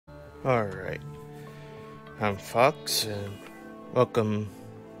Alright, I'm Fox, and welcome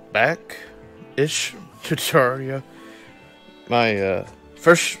back-ish to Terraia. My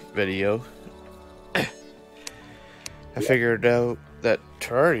first video, I figured out that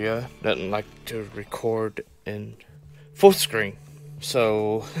Terraia doesn't like to record in full screen,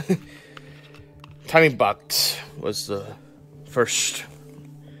 so Tiny Box was the first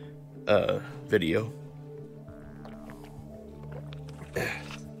video.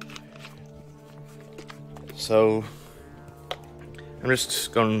 So I'm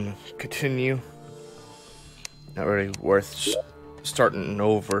just going to continue. Not really worth starting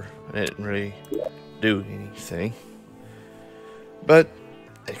over. I didn't really do anything. But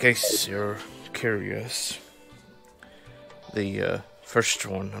in case you're curious, the first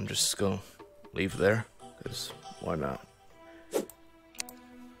one I'm just going to leave there, because why not?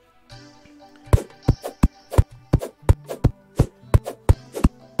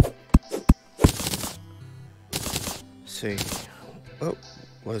 See, what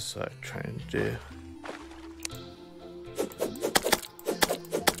was I trying to do?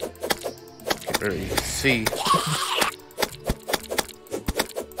 Can't really see.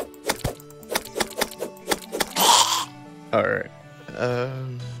 Alright,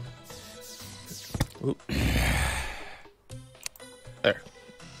 oop. There.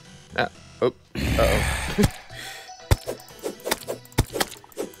 Ah, oop. Uh-oh.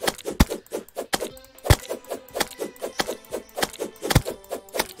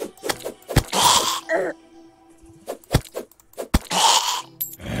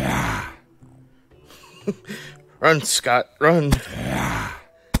 Run, Scott, run.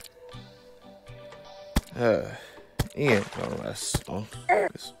 He ain't gonna last long.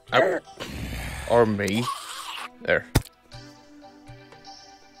 Or me. There.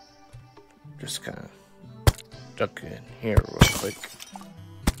 Just kind of duck in here real quick.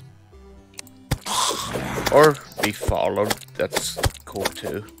 Or be followed. That's cool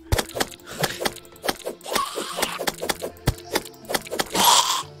too.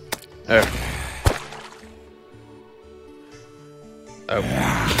 There. Oh.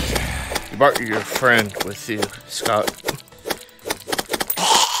 You brought your friend with you, Scott.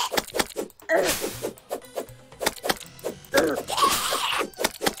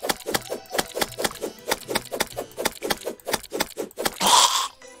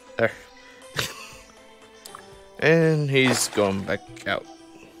 There. And he's going back out.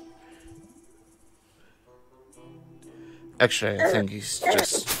 Actually, I think he's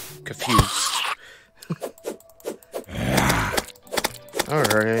just confused.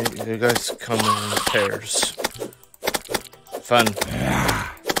 Alright, you guys come in pairs. Fun.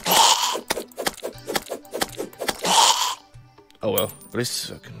 Oh well, at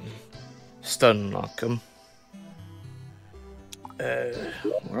least I can stun lock him.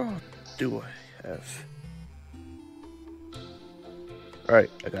 What all do I have?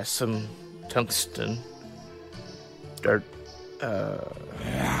 Alright, I got some tungsten. Dirt.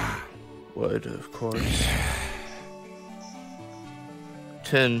 Wood, of course.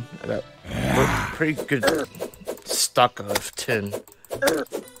 Tin. I got a pretty good stock of tin.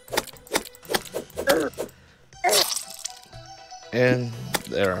 And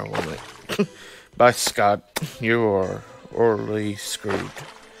there I went. Bye, Scott. You are orally screwed.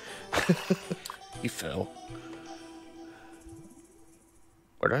 He fell.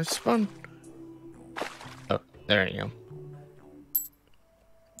 Where'd I spawn? Oh, there I am.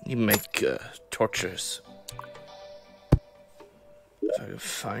 You make torches. If I can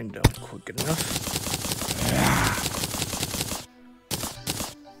find them quick enough.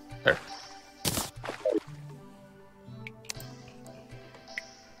 There.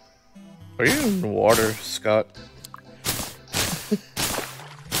 Are you in the water, Scott?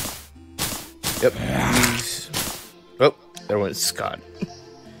 Yep. He's... Oh, there went Scott.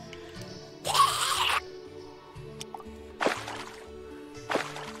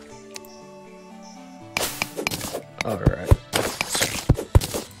 Alright.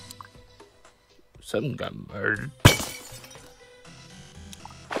 Someone got murdered.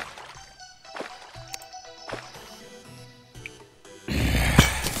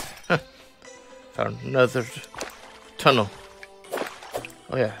 Found another tunnel.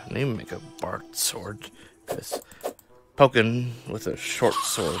 Oh yeah, I need to make a barbed sword, because poking with a short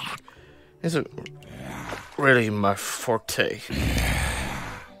sword isn't really my forte.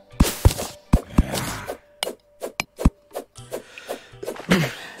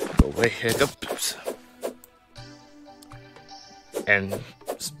 Go away, hiccups. And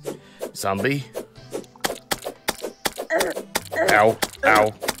zombie. Ow,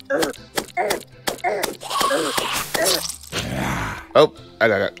 ow. Oh, I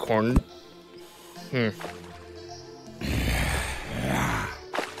got corn.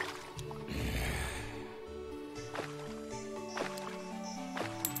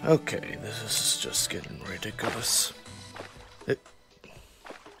 Okay, this is just getting ridiculous.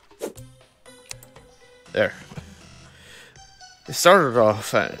 There. It started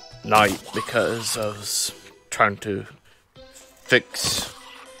off at night because I was trying to fix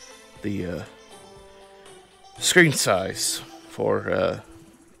the screen size for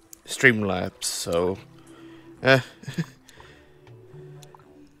Streamlabs, so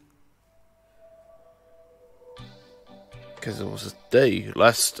because it was a day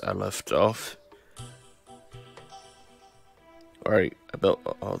last I left off. Alright, I built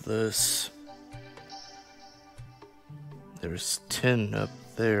all this. There's 10 up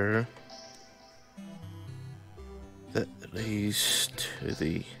there. That leads to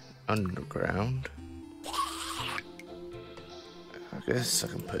the underground. I guess I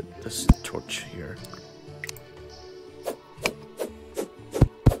can put this torch here.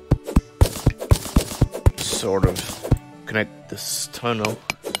 Sort of connect this tunnel.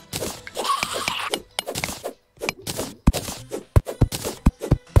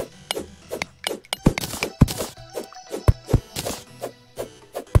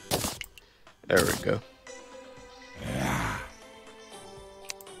 There we go.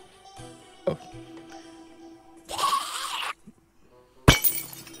 Oh.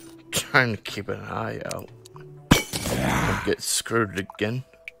 Trying to keep an eye out. Don't get screwed again.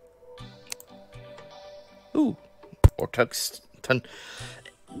 Ooh. Or tungsten.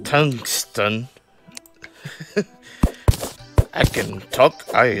 I can talk.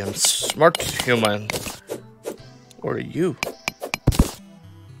 I am smart human. Or are you?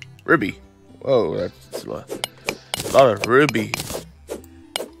 Ruby. Whoa, that's a lot of ruby.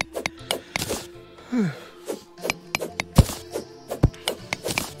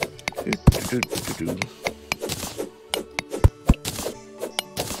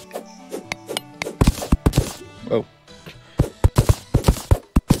 Oh.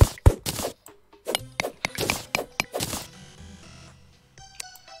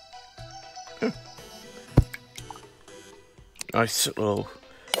 Nice little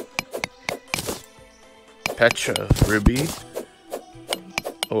patch of ruby.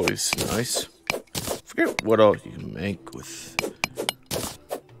 Always nice. Forget what all you can make with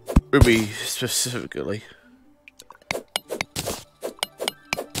ruby specifically.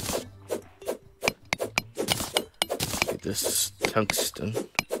 Get this tungsten.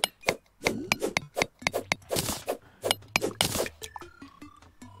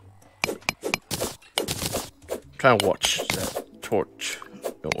 Try and watch that torch.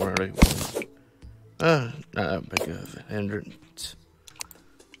 Don't worry. Not that big of an hindrance.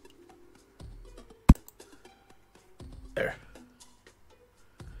 There.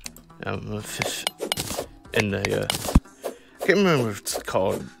 I'm a fish in the I can't remember if it's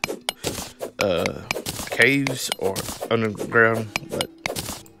called caves or underground, but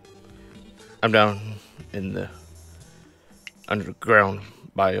I'm down in the underground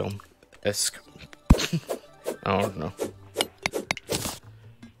biome-esque. I don't know.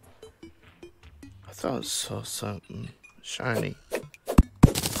 I thought I saw something shiny.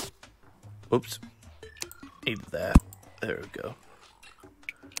 Oops. Need that. There we go.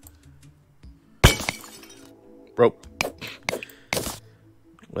 Rope.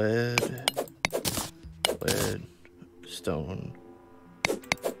 Lead. Stone.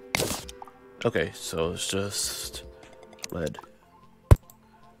 Okay, so it's just lead.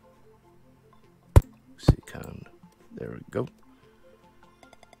 Silicon. There we go.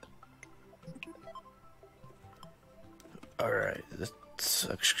 Alright, let's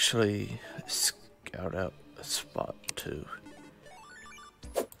actually scout out a spot to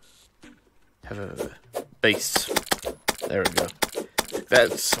have a base. There we go.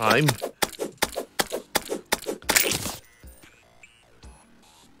 That slime.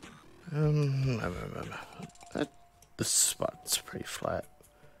 This spot's pretty flat.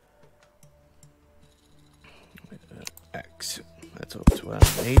 Axe. That's what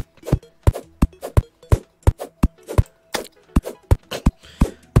I need.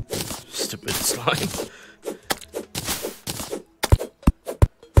 Stupid slime.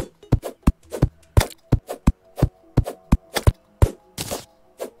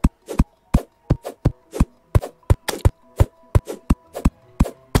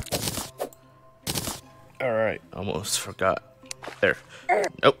 Alright, almost forgot. There.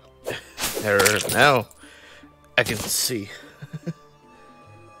 Nope. There, now I can see.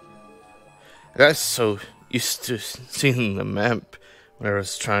 I got so used to seeing the map when I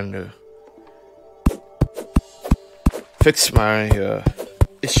was trying to fix my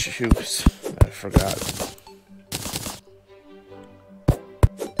issues. I forgot.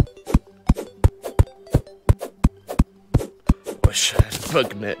 Wish I had a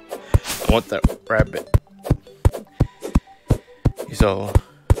bug net. I want that rabbit. He's all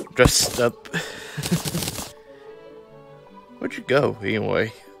dressed up. Where'd you go,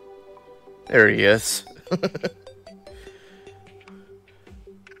 anyway? There he is.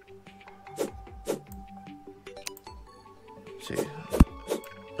 See.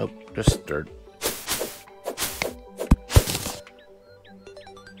 Nope, just dirt.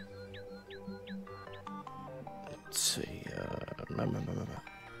 Let's see.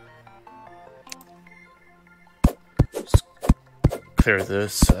 Let's clear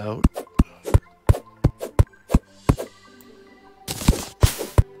this out.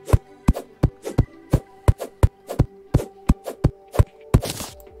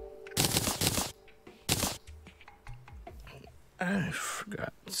 I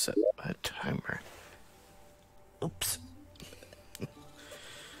forgot to set a timer. Oops.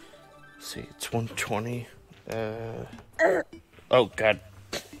 See, it's 1:20. Oh God.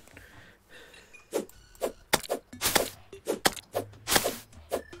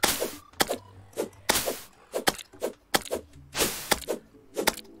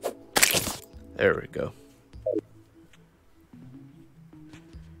 There we go.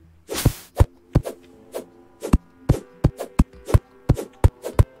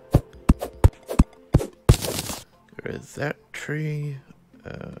 Get rid of that tree.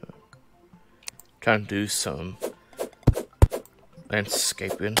 Trying to do some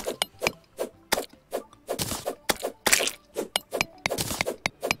landscaping.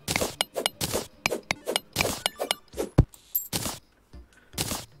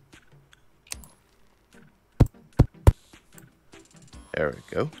 There we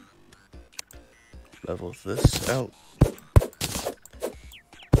go. Level this out.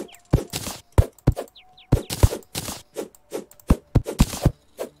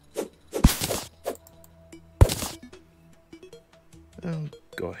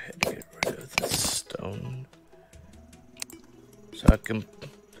 Go ahead and get rid of this stone so I can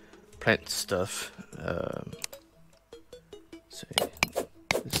plant stuff. See,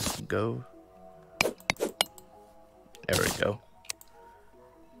 this can go. There we go.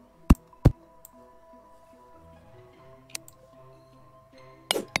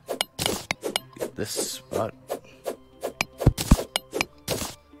 Get this spot.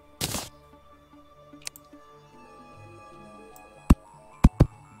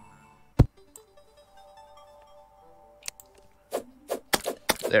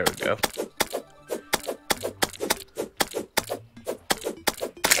 There we go.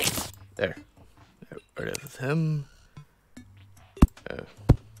 There. Get rid of him.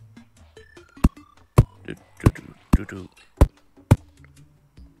 Do.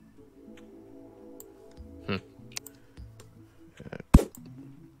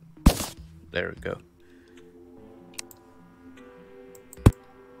 There we go.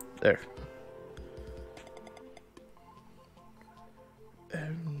 There.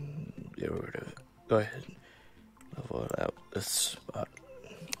 Get rid of it. Go ahead and level it out this spot.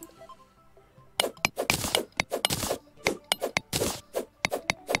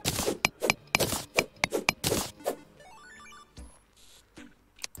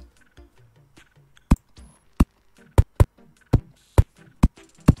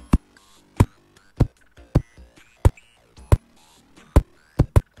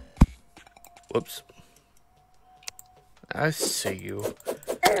 Whoops. I see you.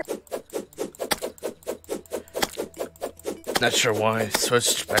 Not sure why I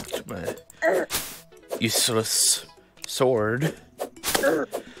switched back to my useless sword.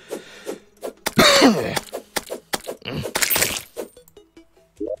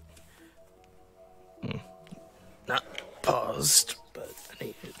 Not paused, but I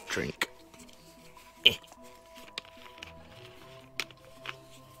need a drink.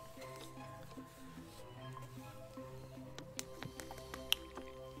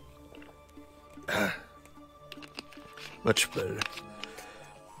 Much better.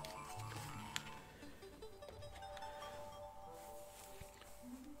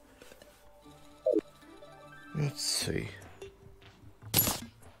 Let's see.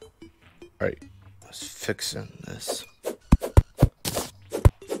 Alright, let's fix in this.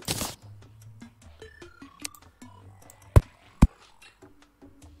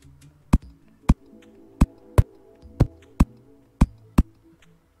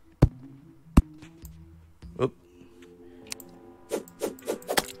 Oop.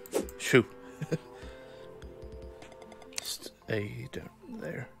 Shoo. Stay down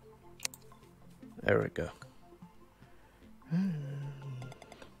there. There we go.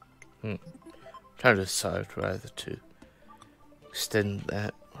 Trying to decide whether to extend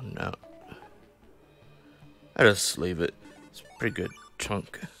that or not. I just leave it. It's a pretty good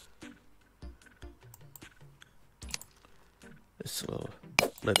chunk. This little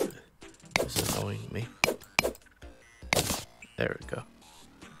lip is annoying me. There we go.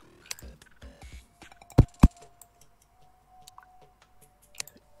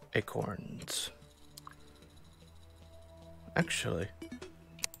 Acorns. Actually,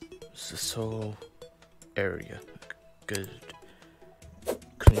 this whole area good.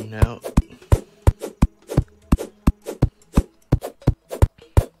 Clean out.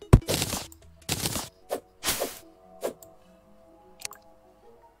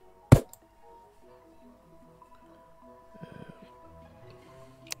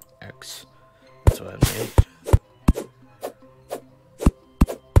 X. That's what I made.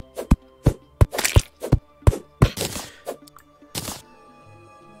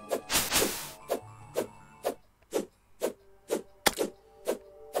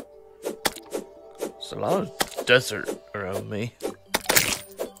 There's a lot of desert around me.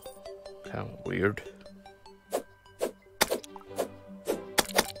 Kind of weird.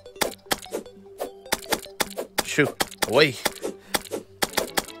 Shoo, away.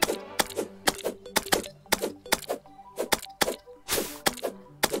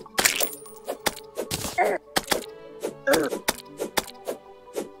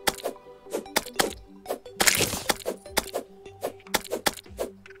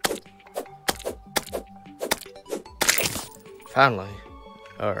 Finally.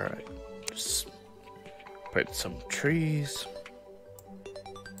 Alright. Just put some trees.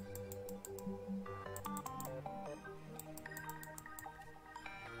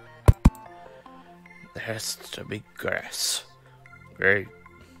 There has to be grass. Great.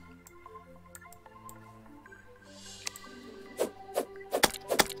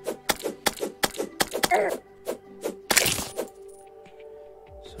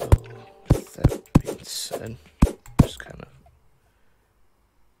 So, with that being said, just kind of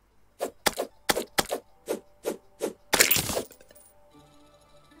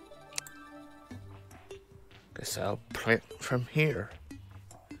guess I'll plant from here.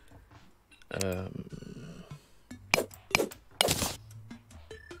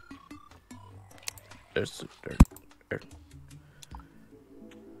 There's the dirt.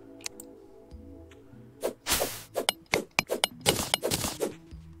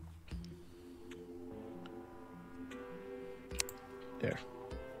 There.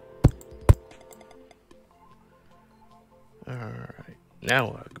 Alright, now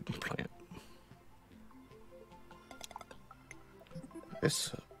I can plant.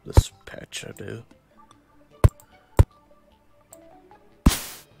 This patch I do.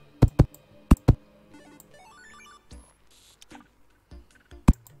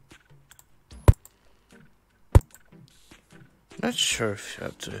 Not sure if you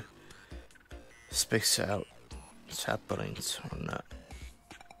have to space out saplings or not.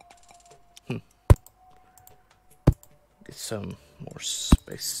 Get some more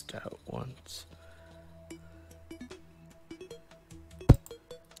spaced out ones.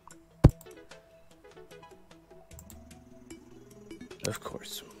 Of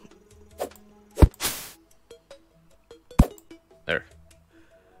course. There.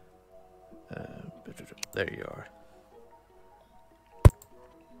 There you are.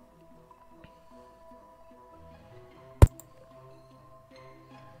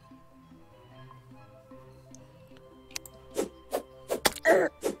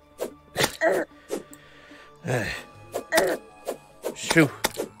 Shoo.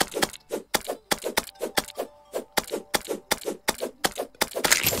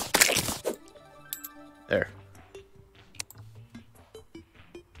 There.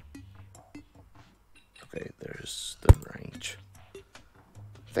 Okay, there's the range.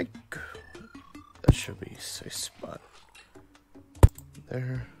 I think that should be a safe spot.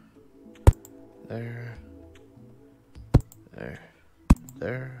 There. There. There.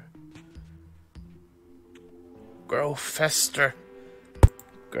 There. Grow faster.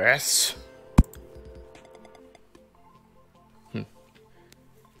 Grass.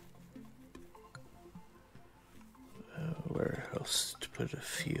 Where else to put a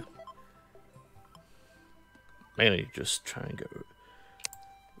few? Mainly just try and get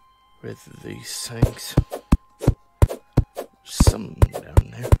rid of these things. Some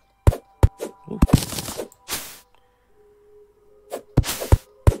down there. Ooh.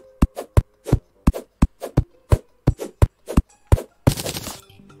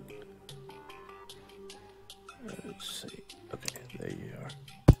 Let's see. Okay, there you are.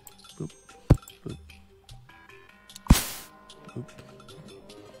 Boop, boop, boop.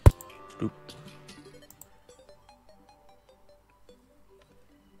 Boop.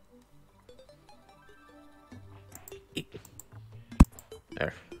 Eat.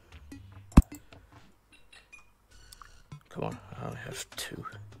 There. Come on, I only have 2.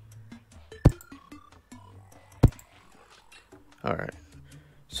 Alright.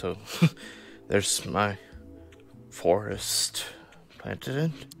 So, there's my forest planted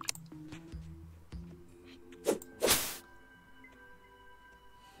in.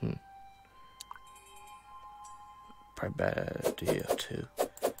 Probably bad idea to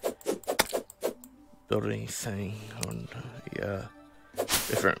build anything on the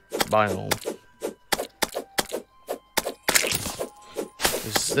different biome.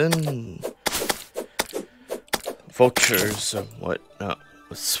 Because then vultures and whatnot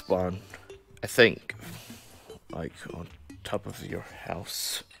would spawn, I think, like on top of your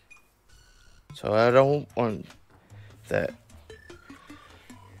house. So I don't want that.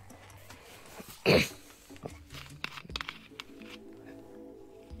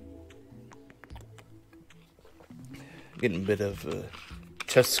 Getting a bit of a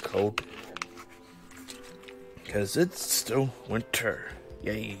chest cold because it's still winter.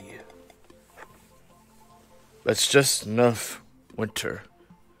 Yay. That's just enough winter.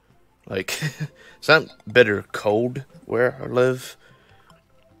 Like, it's not bitter cold where I live,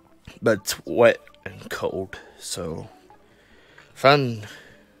 but it's wet and cold. So, fun.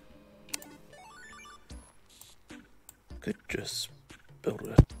 Could just build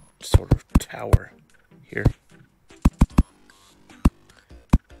a sort of tower here.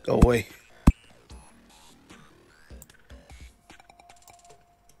 Go away.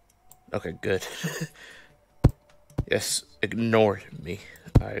 Okay, good. Yes, ignore me.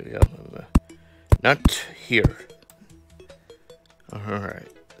 I am not here.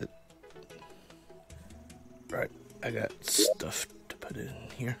 Alright. Right, I got stuff to put in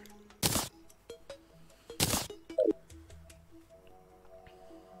here.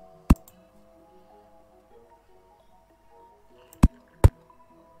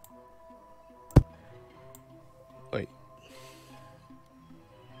 Wait.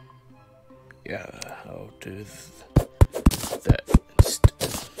 Yeah, I'll do that instead.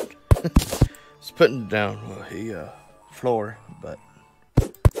 It's putting down the floor, but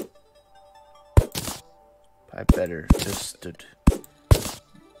I better just to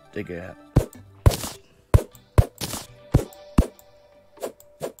dig it out.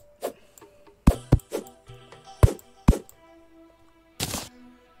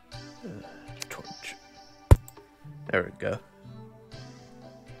 Torch. There we go.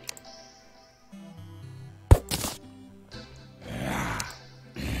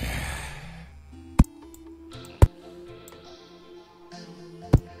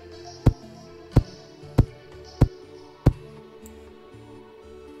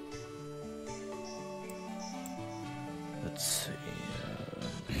 Let's see.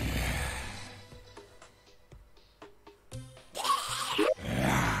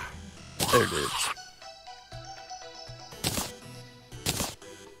 There it is.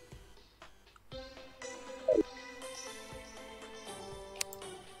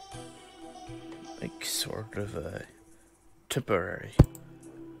 Like sort of a temporary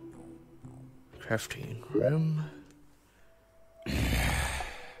crafting room.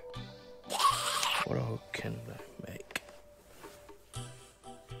 What all can I make?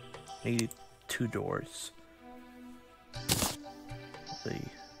 Need 2 doors. The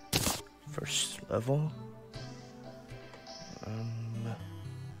first level.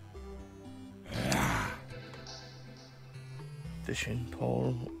 Fishing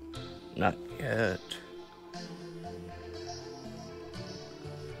pole. Not yet.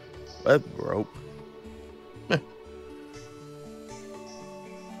 Web rope.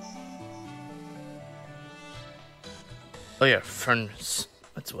 Oh yeah, furnace.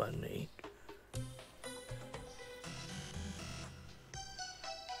 That's what I need.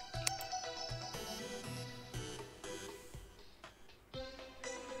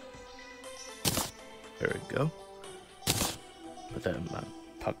 There we go. Put that in my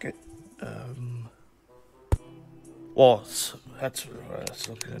pocket. Walls. That's what I was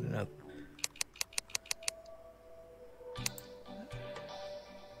looking up.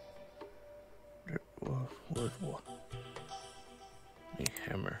 Wood wall. Need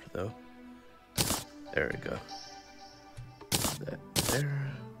hammer though. There we go. That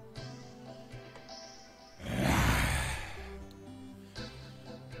there.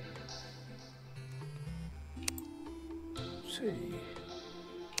 Let's see.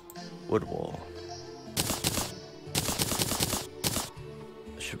 Wood wall.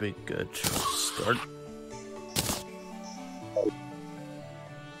 Should be good to start.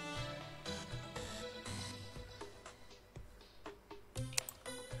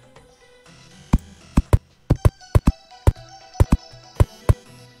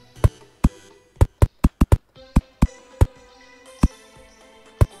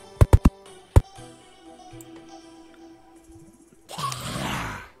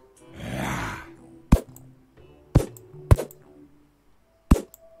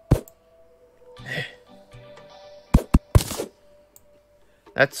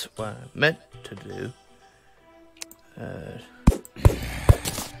 That's what I meant to do.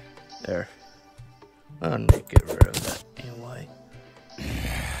 There. I need to get rid of that anyway.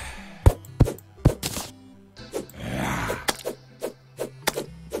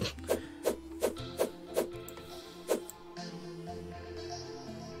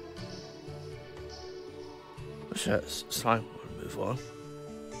 Wish that slime would move on.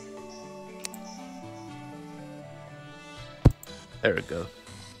 There we go.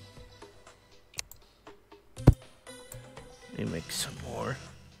 Let me make some more.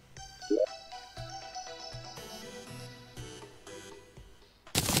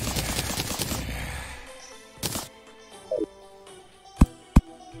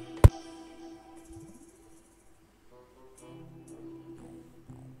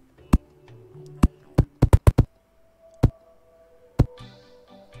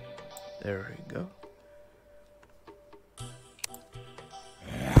 There we go.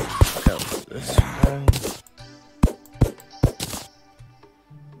 Go this way.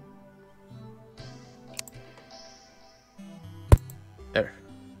 There.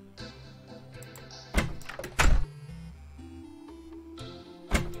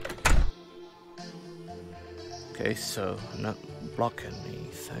 Okay, so I'm not blocking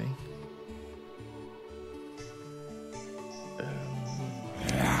anything.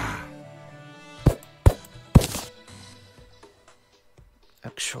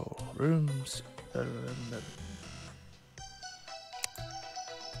 Actual rooms.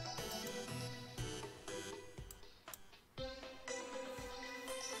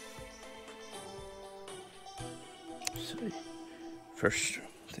 See. First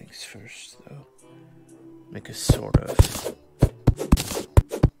things first, though. Make a sort of.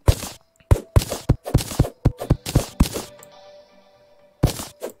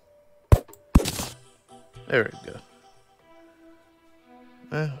 There we go.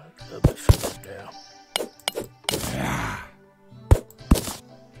 A little bit further down.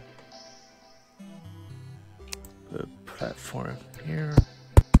 Put a platform here.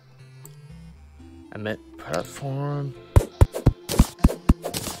 I meant platform.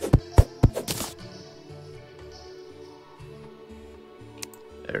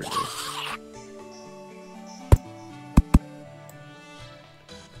 There it is.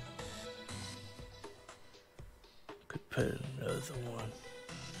 Could put another one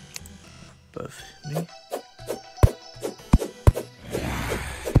above me.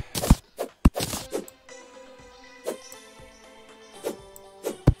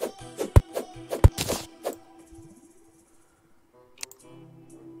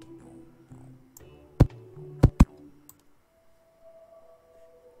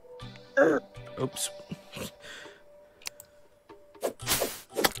 Oops.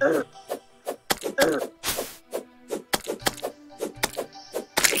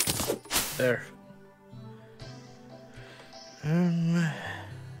 There.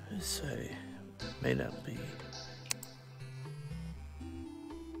 Let's say, may not be.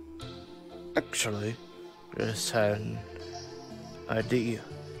 Actually, just had an idea.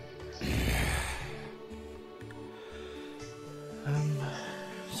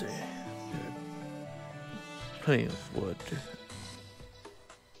 Let's see. Plenty of wood.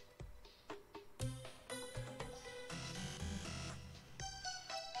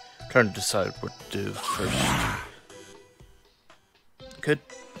 Trying to decide what to do first. Could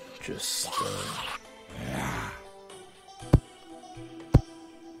just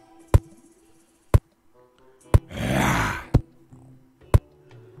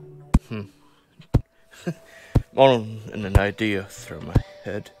on an idea through my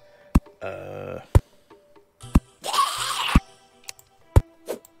head.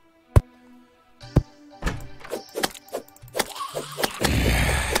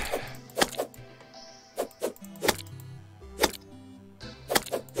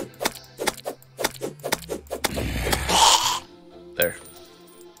 There.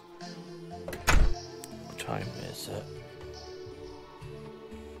 What time is it?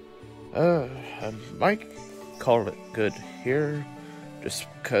 I might call it good here, just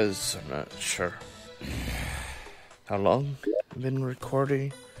because I'm not sure how long I've been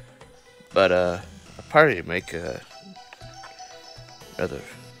recording, but I'll probably make another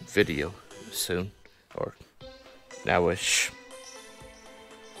video soon, or nowish.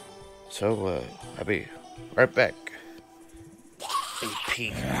 So I'll be right back.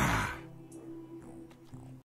 AP.